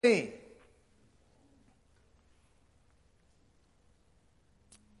You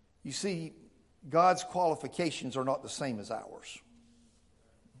see, God's qualifications are not the same as ours.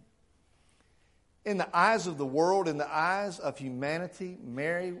 In the eyes of the world, in the eyes of humanity,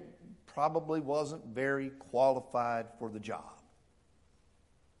 Mary probably wasn't very qualified for the job.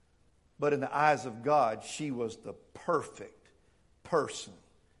 But in the eyes of God, she was the perfect person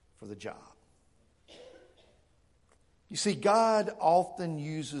for the job. You see, God often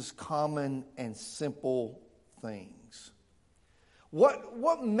uses common and simple things.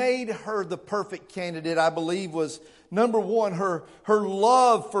 What made her the perfect candidate, I believe, was number one, her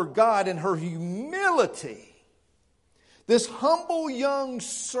love for God and her humility. This humble young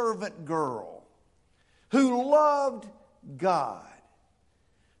servant girl who loved God,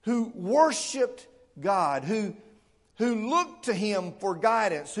 who worshiped God, who looked to Him for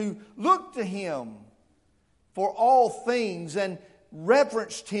guidance, who looked to Him for all things and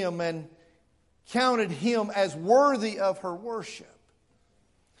reverenced Him and counted Him as worthy of her worship.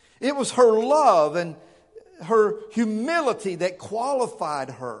 It was her love and her humility that qualified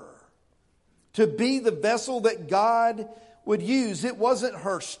her to be the vessel that God would use. It wasn't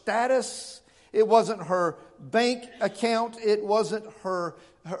her status. It wasn't her bank account. It wasn't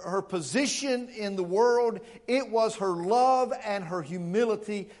her position in the world. It was her love and her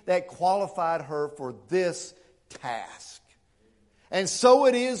humility that qualified her for this task. And so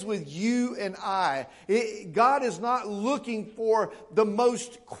it is with you and I. God is not looking for the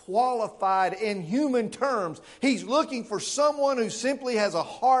most qualified in human terms. He's looking for someone who simply has a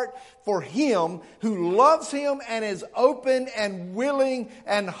heart for Him, who loves Him and is open and willing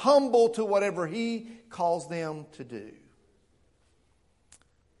and humble to whatever He calls them to do.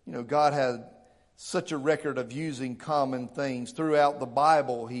 You know, God had such a record of using common things. Throughout the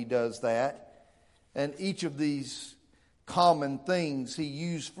Bible, He does that. And each of these common things He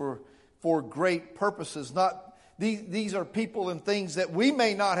used for great purposes. These are people and things that we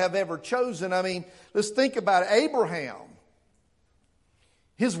may not have ever chosen. I mean, let's think about Abraham.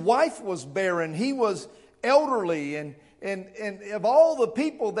 His wife was barren. He was elderly. And of all the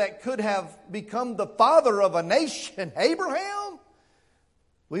people that could have become the father of a nation, Abraham,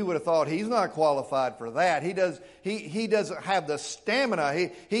 we would have thought he's not qualified for that. He doesn't have the stamina.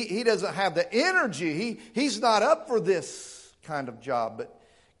 He doesn't have the energy. He's not up for this kind of job. But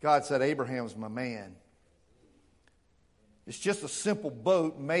God said, Abraham's my man. It's just a simple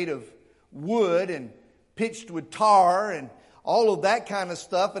boat made of wood and pitched with tar and all of that kind of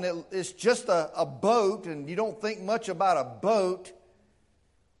stuff. And it's just a boat, and you don't think much about a boat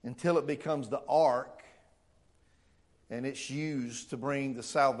until it becomes the ark. And it's used to bring the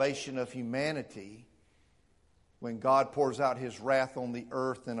salvation of humanity when God pours out His wrath on the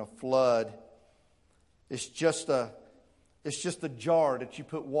earth in a flood. It's just a jar that you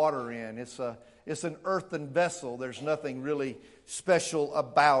put water in. It's an earthen vessel. There's nothing really special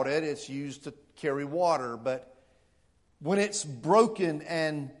about it. It's used to carry water. But when it's broken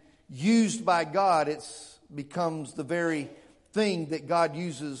and used by God, it becomes the very thing that God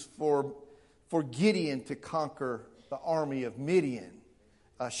uses for Gideon to conquer the army of Midian,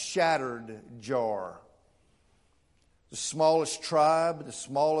 a shattered jar. The smallest tribe, the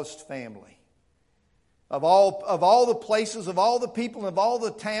smallest family. Of all the places, of all the people, of all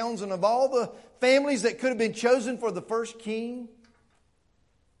the towns, and of all the families that could have been chosen for the first king,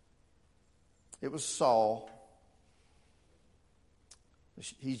 it was Saul.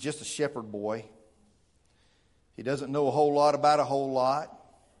 He's just a shepherd boy. He doesn't know a whole lot about a whole lot.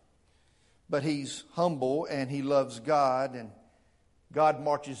 But he's humble and he loves God, and God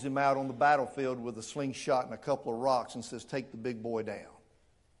marches him out on the battlefield with a slingshot and a couple of rocks and says, take the big boy down.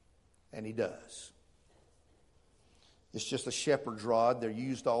 And he does. It's just a shepherd's rod. They're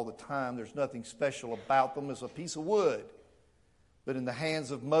used all the time. There's nothing special about them. It's a piece of wood. But in the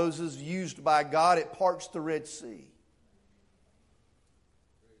hands of Moses, used by God, it parts the Red Sea.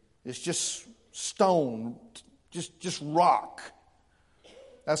 It's just stone, just rock.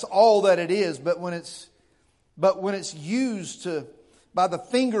 That's all that it is. But when it's used by the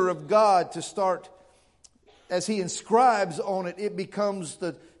finger of God to start, as He inscribes on it, it becomes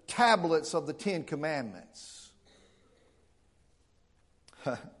the tablets of the Ten Commandments.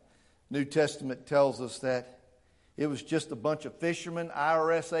 New Testament tells us that it was just a bunch of fishermen,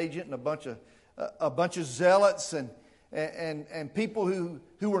 IRS agent, and a bunch of zealots and people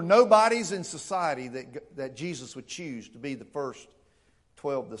who were nobodies in society that Jesus would choose to be the first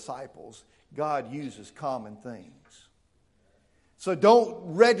 12 disciples. God uses common things. So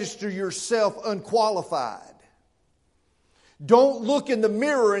don't register yourself unqualified. Don't look in the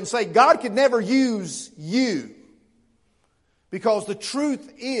mirror and say, God could never use you. Because the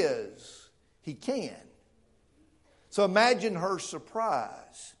truth is, He can. So imagine her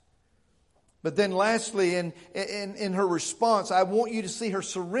surprise. But then lastly, in her response, I want you to see her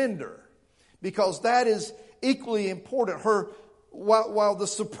surrender. Because that is equally important. While the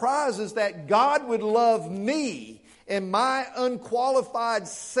surprise is that God would love me and my unqualified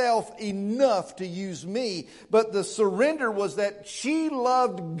self enough to use me, but the surrender was that she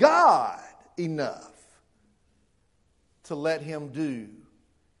loved God enough to let Him do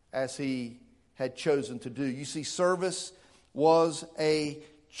as He had chosen to do. You see, service was a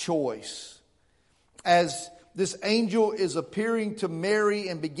choice. As this angel is appearing to Mary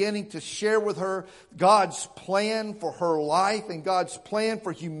and beginning to share with her God's plan for her life and God's plan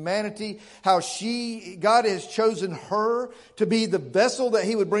for humanity, how God has chosen her to be the vessel that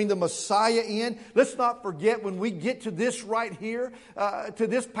He would bring the Messiah in. Let's not forget, when we get to this right here, to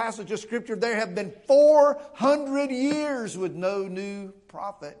this passage of Scripture, there have been 400 years with no new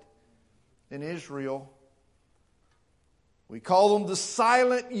prophet in Israel. We call them the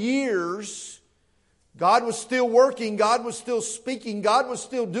silent years. God was still working, God was still speaking, God was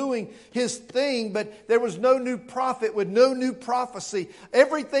still doing His thing, but there was no new prophet with no new prophecy.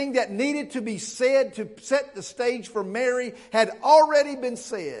 Everything that needed to be said to set the stage for Mary had already been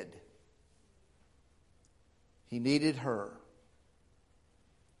said. He needed her.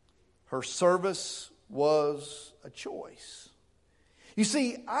 Her service was a choice. You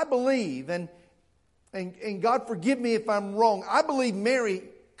see, I believe, and God forgive me if I'm wrong, I believe Mary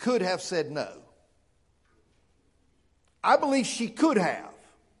could have said no. I believe she could have.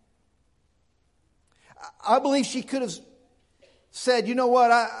 I believe she could have said, you know what,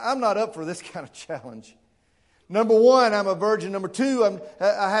 I'm not up for this kind of challenge. Number one, I'm a virgin. Number two,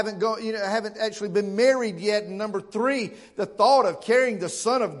 I haven't actually been married yet. And number three, the thought of carrying the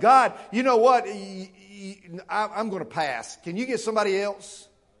Son of God, you know what, I'm going to pass. Can you get somebody else?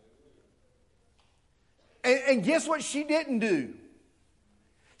 And guess what she didn't do?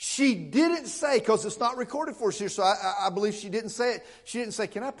 She didn't say, because it's not recorded for us here, so I believe she didn't say it. She didn't say,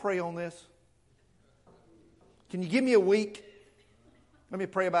 can I pray on this? Can you give me a week? Let me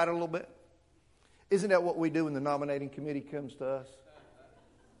pray about it a little bit. Isn't that what we do when the nominating committee comes to us?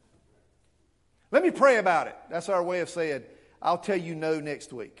 Let me pray about it. That's our way of saying, I'll tell you no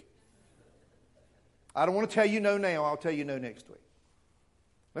next week. I don't want to tell you no now. I'll tell you no next week.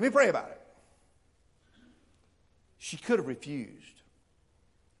 Let me pray about it. She could have refused.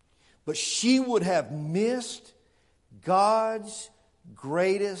 But she would have missed God's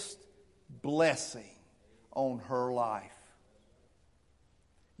greatest blessing on her life.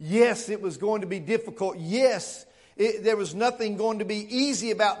 Yes, it was going to be difficult. Yes, there was nothing going to be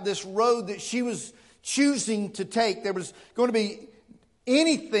easy about this road that she was choosing to take. There was going to be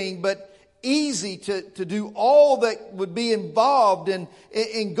anything but easy to do all that would be involved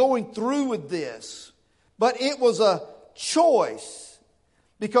in going through with this. But it was a choice.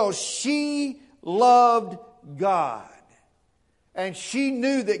 Because she loved God. And she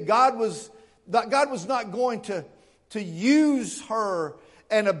knew that God was not going to use her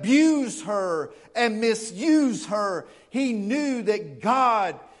and abuse her and misuse her. He knew that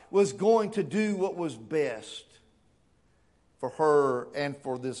God was going to do what was best for her and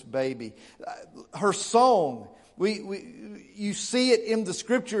for this baby. Her song, you see it in the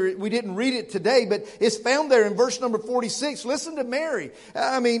Scripture. We didn't read it today, but it's found there in verse number 46. Listen to Mary.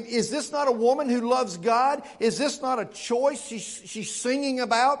 I mean, is this not a woman who loves God? Is this not a choice she's singing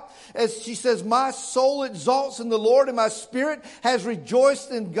about? As she says, my soul exalts in the Lord, and my spirit has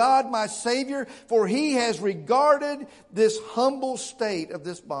rejoiced in God my Savior, for He has regarded this humble state of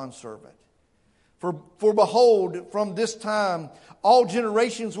this bondservant. For behold, from this time all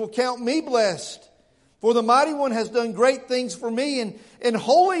generations will count me blessed. For the Mighty One has done great things for me, and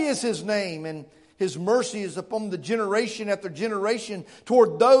holy is His name, and His mercy is upon the generation after generation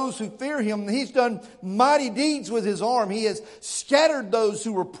toward those who fear Him. He's done mighty deeds with His arm. He has scattered those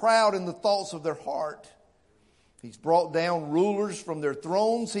who were proud in the thoughts of their heart. He's brought down rulers from their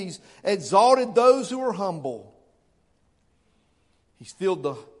thrones. He's exalted those who are humble. He's filled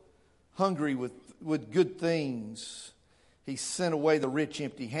the hungry with good things. He sent away the rich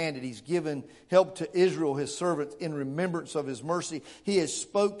empty-handed. He's given help to Israel, His servant, in remembrance of His mercy. He has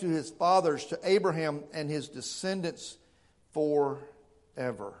spoke to His fathers, to Abraham and his descendants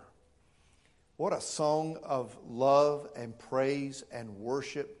forever. What a song of love and praise and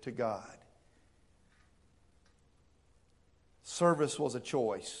worship to God. Service was a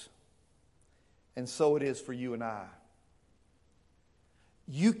choice. And so it is for you and I.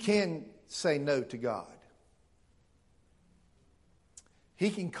 You can say no to God. He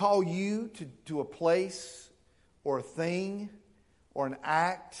can call you to a place or a thing or an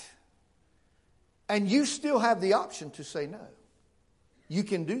act, and you still have the option to say no. You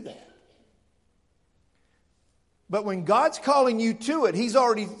can do that. But when God's calling you to it, He's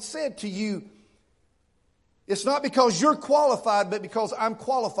already said to you, it's not because you're qualified, but because I'm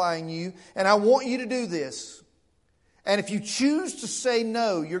qualifying you, and I want you to do this. And if you choose to say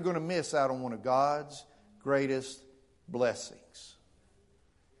no, you're going to miss out on one of God's greatest blessings.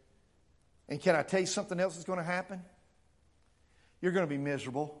 And can I tell you something else that's going to happen? You're going to be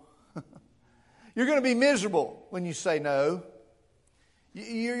miserable. You're going to be miserable when you say no.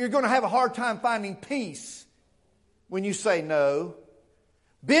 You're going to have a hard time finding peace when you say no.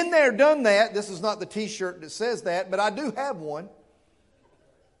 Been there, done that. This is not the t-shirt that says that, but I do have one.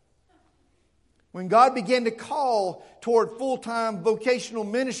 When God began to call toward full-time vocational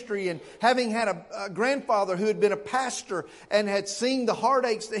ministry, and having had a grandfather who had been a pastor and had seen the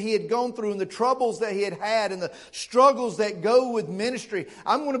heartaches that he had gone through and the troubles that he had had and the struggles that go with ministry,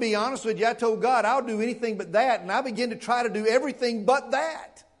 I'm going to be honest with you, I told God I'll do anything but that, and I began to try to do everything but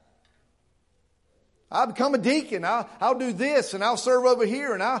that. I'll become a deacon. I'll do this, and I'll serve over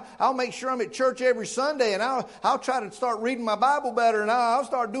here, and I'll make sure I'm at church every Sunday, and I'll try to start reading my Bible better, and I'll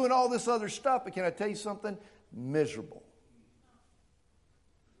start doing all this other stuff. But can I tell you something? Miserable.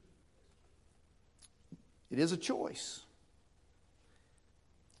 It is a choice.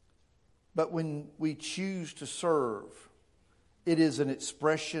 But when we choose to serve, it is an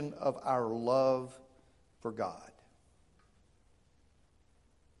expression of our love for God.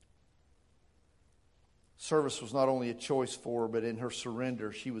 Service was not only a choice for her, but in her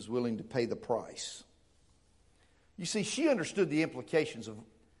surrender, she was willing to pay the price. You see, she understood the implications of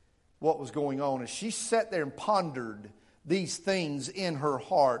what was going on, as she sat there and pondered these things in her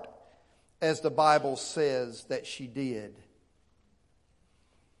heart, as the Bible says that she did.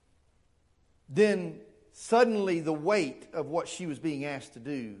 Then suddenly the weight of what she was being asked to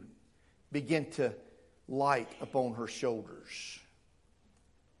do began to light upon her shoulders.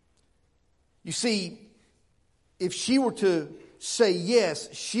 You see, if she were to say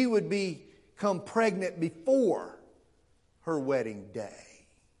yes, she would become pregnant before her wedding day.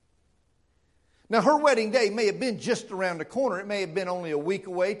 Now, her wedding day may have been just around the corner. It may have been only a week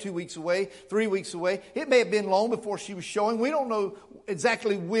away, 2 weeks away, 3 weeks away. It may have been long before she was showing. We don't know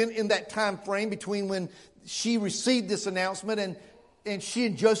exactly when in that time frame between when she received this announcement and she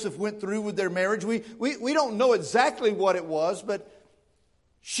and Joseph went through with their marriage. We don't know exactly what it was, but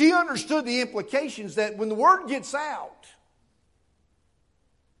she understood the implications that when the word gets out,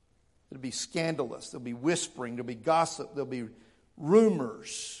 it'll be scandalous. There'll be whispering. There'll be gossip. There'll be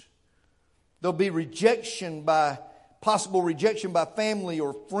rumors. There'll be possible rejection by family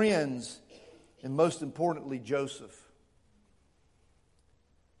or friends. And most importantly, Joseph.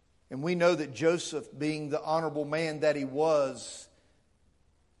 And we know that Joseph, being the honorable man that he was,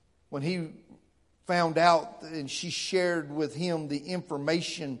 when he found out and she shared with him the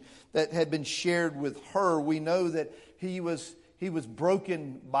information that had been shared with her, we know that he was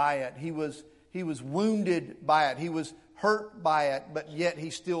broken by it. He was wounded by it. He was hurt by it, but yet he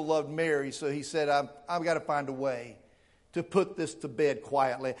still loved Mary. So he said, I've got to find a way to put this to bed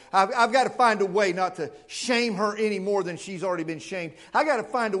quietly. I've got to find a way not to shame her any more than she's already been shamed. I've got to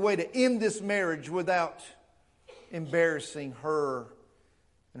find a way to end this marriage without embarrassing her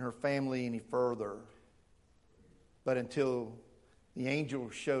and her family any further. But until the angel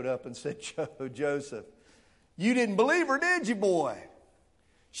showed up and said, Joseph, you didn't believe her, did you, boy?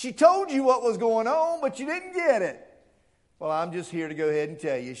 She told you what was going on, but you didn't get it. Well, I'm just here to go ahead and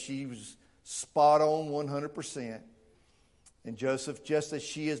tell you she was spot on 100%. And Joseph, just as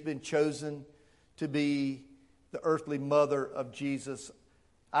she has been chosen to be the earthly mother of Jesus,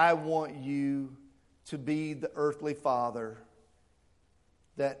 I want you to be the earthly father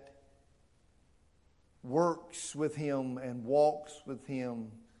that works with him and walks with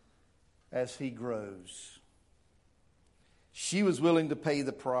him as he grows. She was willing to pay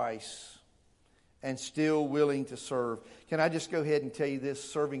the price and still willing to serve. Can I just go ahead and tell you this?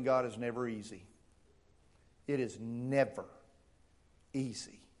 Serving God is never easy. It is never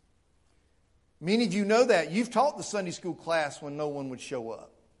easy. Many of you know that. You've taught the Sunday school class when no one would show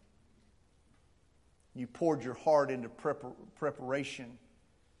up. You poured your heart into preparation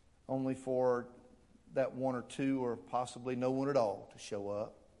only for that one or two or possibly no one at all to show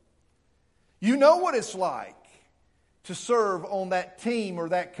up. You know what it's like to serve on that team or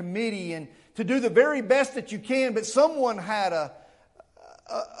that committee and to do the very best that you can, but someone had a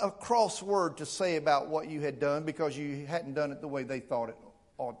cross word to say about what you had done because you hadn't done it the way they thought it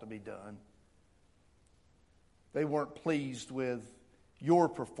ought to be done. They weren't pleased with your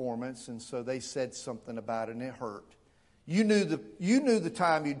performance, and so they said something about it, and it hurt. You knew the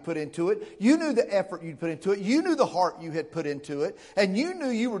time you'd put into it. You knew the effort you'd put into it. You knew the heart you had put into it. And you knew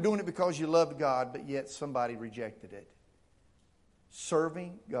you were doing it because you loved God, but yet somebody rejected it.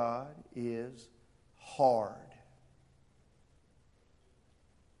 Serving God is hard.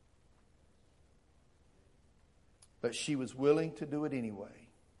 But she was willing to do it anyway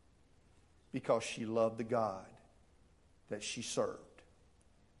because she loved the God that she served.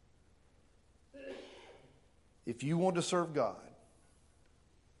 If you want to serve God,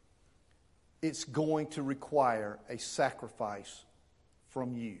 it's going to require a sacrifice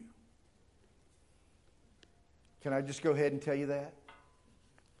from you. Can I just go ahead and tell you that?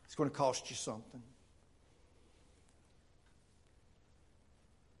 It's going to cost you something.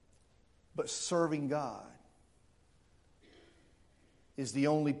 But serving God is the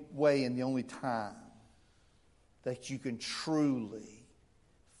only way and the only time that you can truly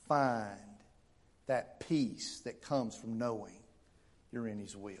find that peace that comes from knowing you're in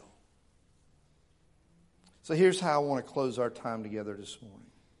His will. So here's how I want to close our time together this morning.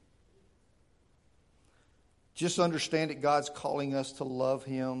 Just understand that God's calling us to love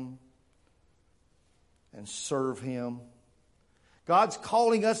Him and serve Him. God's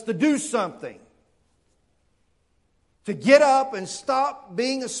calling us to do something. To get up and stop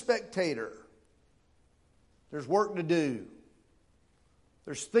being a spectator. There's work to do.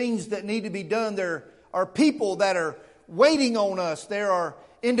 There's things that need to be done. There are people that are waiting on us. There are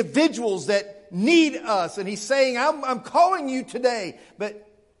individuals that need us. And He's saying, I'm calling you today. But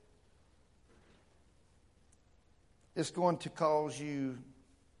it's going to cause you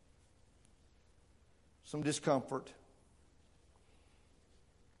some discomfort.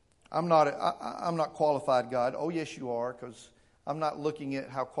 I'm not qualified, God. Oh, yes, you are, because I'm not looking at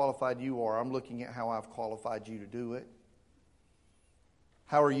how qualified you are. I'm looking at how I've qualified you to do it.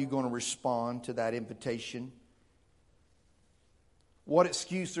 How are you going to respond to that invitation? What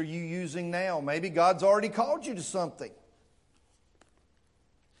excuse are you using now? Maybe God's already called you to something.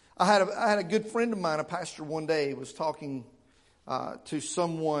 I had a good friend of mine, a pastor, one day was talking to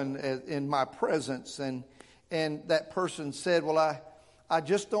someone in my presence, and that person said, well, I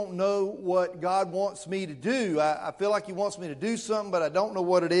just don't know what God wants me to do. I feel like He wants me to do something, but I don't know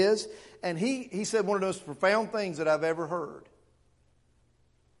what it is. And he said one of those profound things that I've ever heard.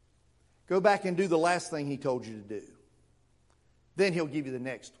 Go back and do the last thing He told you to do. Then He'll give you the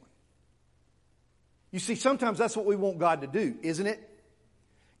next one. You see, sometimes that's what we want God to do, isn't it?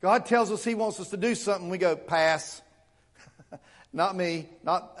 God tells us He wants us to do something. We go, pass. Not me.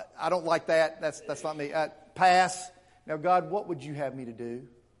 I don't like that. That's not me. Pass. Now, God, what would you have me to do?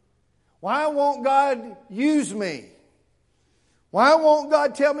 Why won't God use me? Why won't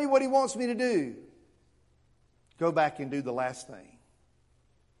God tell me what He wants me to do? Go back and do the last thing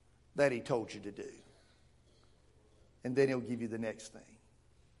that He told you to do. And then He'll give you the next thing.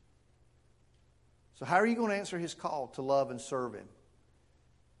 So how are you going to answer His call to love and serve Him?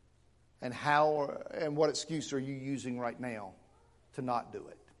 And what excuse are you using right now to not do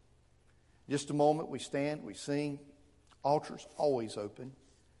it? Just a moment, we stand, we sing. Altar's always open.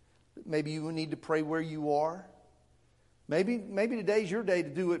 Maybe you need to pray where you are. Maybe today's your day to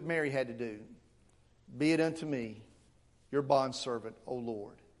do what Mary had to do. Be it unto me, your bondservant, O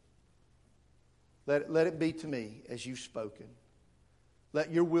Lord. Let it be to me as you've spoken.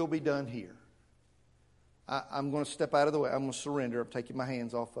 Let your will be done here. I'm going to step out of the way. I'm going to surrender. I'm taking my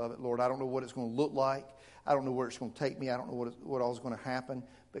hands off of it. Lord, I don't know what it's going to look like. I don't know where it's going to take me. I don't know what all is going to happen.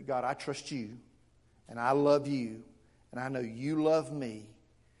 But God, I trust you, and I love you, and I know you love me,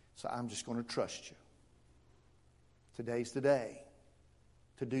 so I'm just going to trust you. Today's the day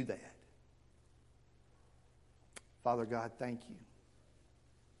to do that. Father God, thank you.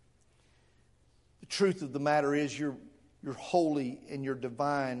 The truth of the matter is you're holy and you're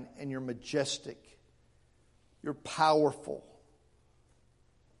divine and you're majestic. You're powerful.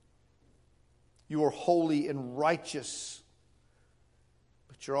 You are holy and righteous.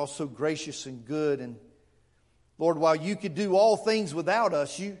 But you're also gracious and good. And Lord, while you could do all things without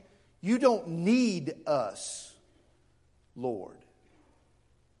us, you don't need us, Lord.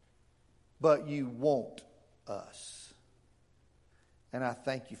 But you want us. And I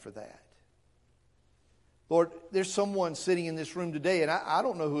thank you for that. Lord, there's someone sitting in this room today, and I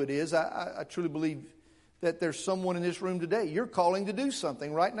don't know who it is. I truly believe that there's someone in this room today. You're calling to do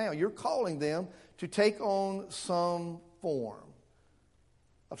something right now. You're calling them to take on some form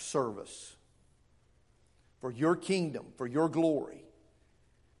of service for your kingdom, for your glory,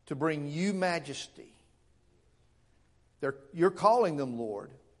 to bring you majesty. You're calling them, Lord.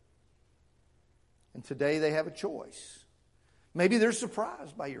 And today they have a choice. Maybe they're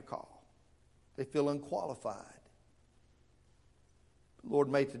surprised by your call. They feel unqualified. Lord,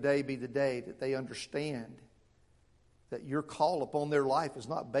 may today be the day that they understand that your call upon their life is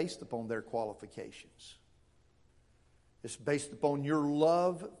not based upon their qualifications. It's based upon your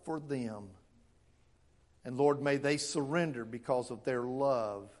love for them. And Lord, may they surrender because of their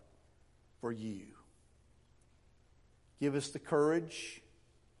love for you. Give us the courage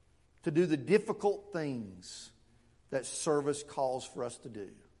to do the difficult things that service calls for us to do.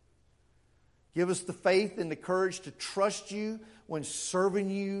 Give us the faith and the courage to trust you when serving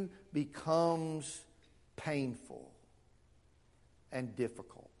you becomes painful and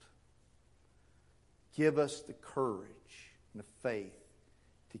difficult. Give us the courage and the faith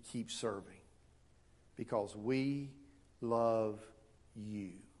to keep serving because we love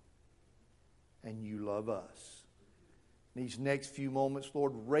you and you love us. In these next few moments,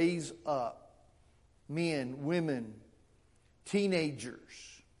 Lord, raise up men, women,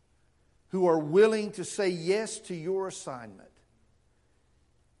 teenagers who are willing to say yes to your assignment.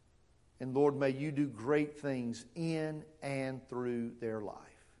 And Lord, may you do great things in and through their life.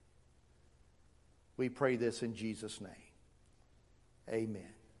 We pray this in Jesus' name.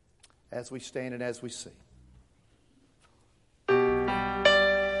 Amen. As we stand and as we sing.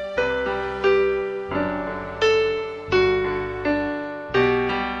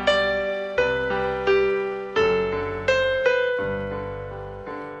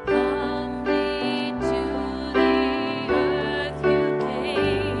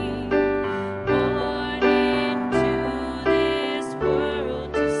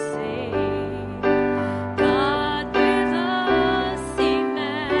 God with us,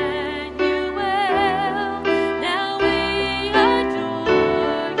 Emmanuel.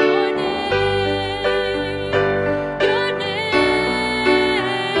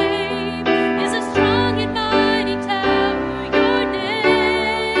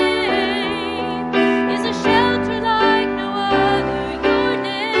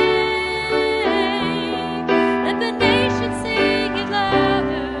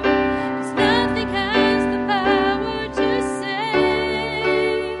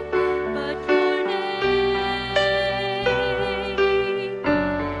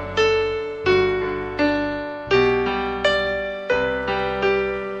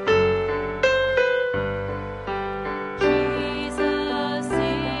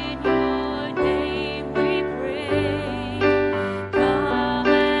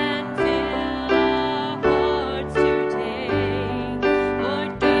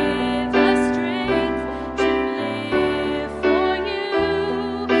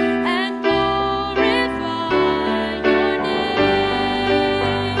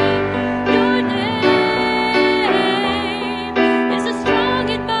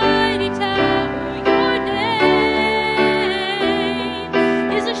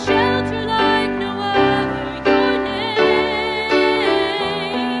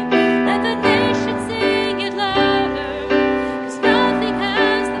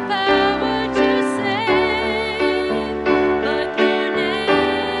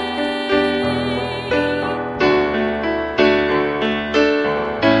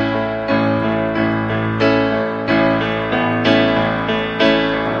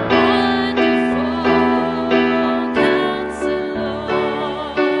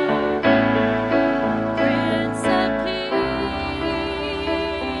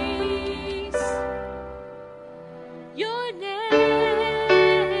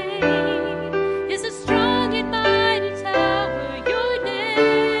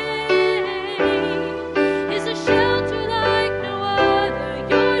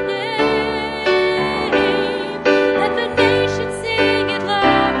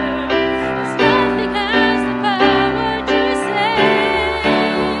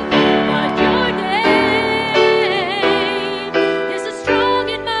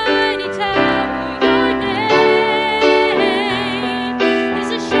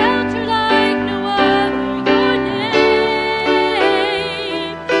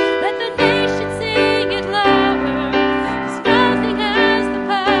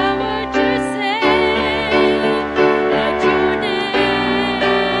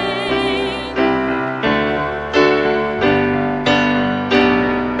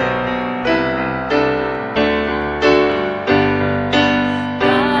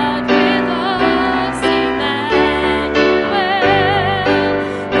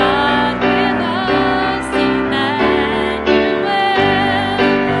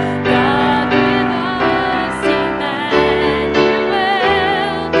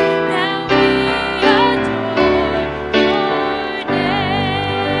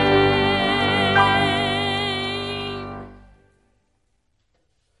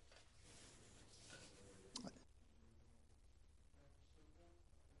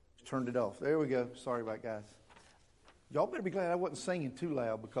 turned it off. There we go. Sorry about it, guys. Y'all better be glad I wasn't singing too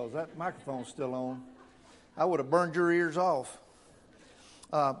loud because that microphone's still on. I would have burned your ears off.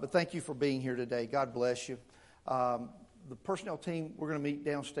 But thank you for being here today. God bless you. The personnel team, we're going to meet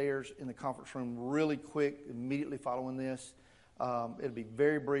downstairs in the conference room really quick, immediately following this. It'll be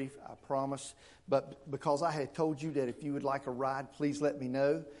very brief, I promise. But because I had told you that if you would like a ride, please let me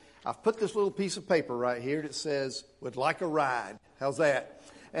know. I've put this little piece of paper right here that says, would like a ride. How's that?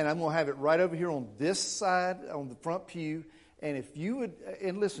 And I'm going to have it right over here on this side, on the front pew. And if you would,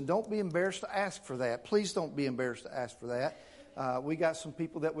 and listen, don't be embarrassed to ask for that. Please don't be embarrassed to ask for that. We got some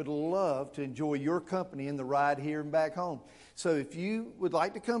people that would love to enjoy your company in the ride here and back home. So if you would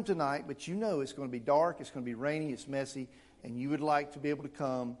like to come tonight, but you know it's going to be dark, it's going to be rainy, it's messy, and you would like to be able to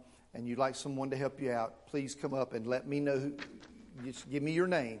come and you'd like someone to help you out, please come up and let me know. Just give me your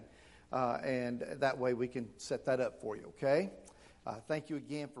name, and that way we can set that up for you, okay? Thank you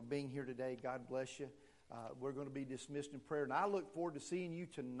again for being here today. God bless you. We're going to be dismissed in prayer, and I look forward to seeing you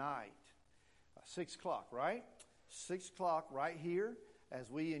tonight, 6 o'clock, right? 6 o'clock right here as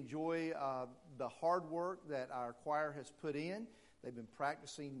we enjoy the hard work that our choir has put in. They've been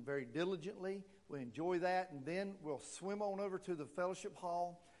practicing very diligently. We enjoy that, and then we'll swim on over to the fellowship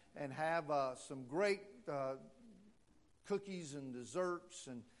hall and have some great cookies and desserts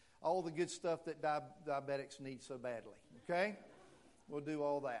and all the good stuff that diabetics need so badly, okay? We'll do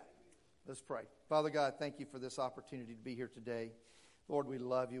all that. Let's pray. Father God, thank you for this opportunity to be here today. Lord, we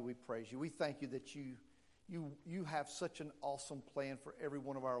love you. We praise you. We thank you that you have such an awesome plan for every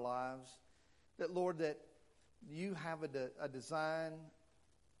one of our lives. That, Lord, that you have a design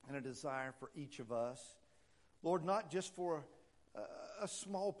and a desire for each of us. Lord, not just for a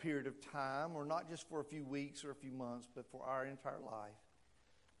small period of time or not just for a few weeks or a few months, but for our entire life.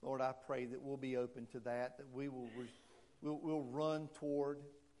 Lord, I pray that we'll be open to that we will we'll run toward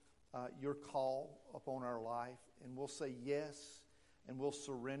your call upon our life, and we'll say yes, and we'll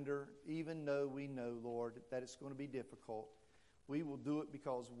surrender, even though we know, Lord, that it's going to be difficult. We will do it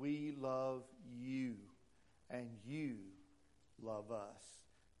because we love you, and you love us.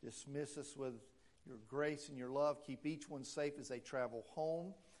 Dismiss us with your grace and your love. Keep each one safe as they travel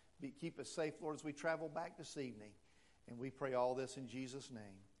home. Keep us safe, Lord, as we travel back this evening. And we pray all this in Jesus'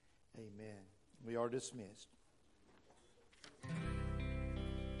 name. Amen. We are dismissed.